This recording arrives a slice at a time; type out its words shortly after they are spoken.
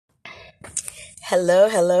Hello,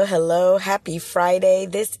 hello, hello. Happy Friday.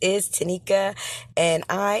 This is Tanika, and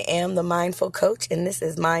I am the Mindful Coach, and this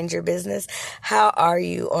is Mind Your Business. How are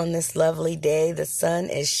you on this lovely day? The sun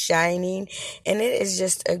is shining, and it is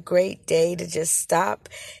just a great day to just stop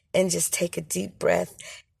and just take a deep breath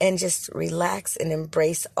and just relax and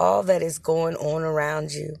embrace all that is going on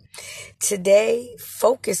around you. Today,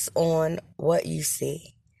 focus on what you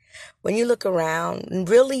see. When you look around,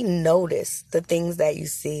 really notice the things that you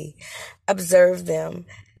see. Observe them.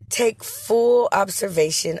 Take full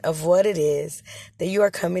observation of what it is that you are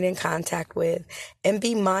coming in contact with and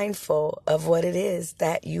be mindful of what it is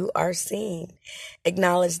that you are seeing.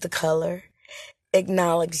 Acknowledge the color.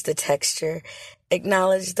 Acknowledge the texture.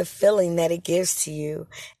 Acknowledge the feeling that it gives to you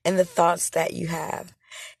and the thoughts that you have.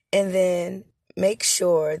 And then make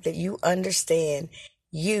sure that you understand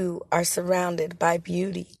you are surrounded by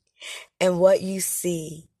beauty. And what you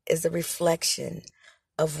see is a reflection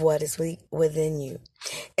of what is within you.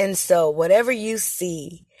 And so whatever you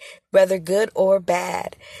see, whether good or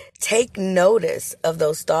bad, take notice of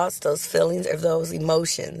those thoughts, those feelings, or those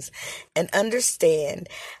emotions, and understand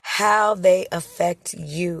how they affect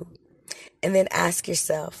you. And then ask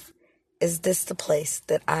yourself, is this the place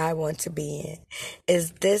that I want to be in?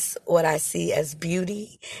 Is this what I see as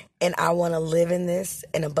beauty and I want to live in this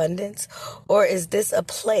in abundance? Or is this a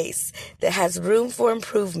place that has room for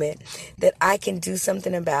improvement that I can do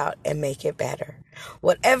something about and make it better?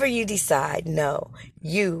 Whatever you decide, know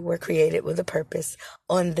you were created with a purpose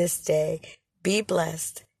on this day. Be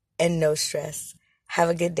blessed and no stress. Have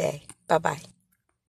a good day. Bye-bye.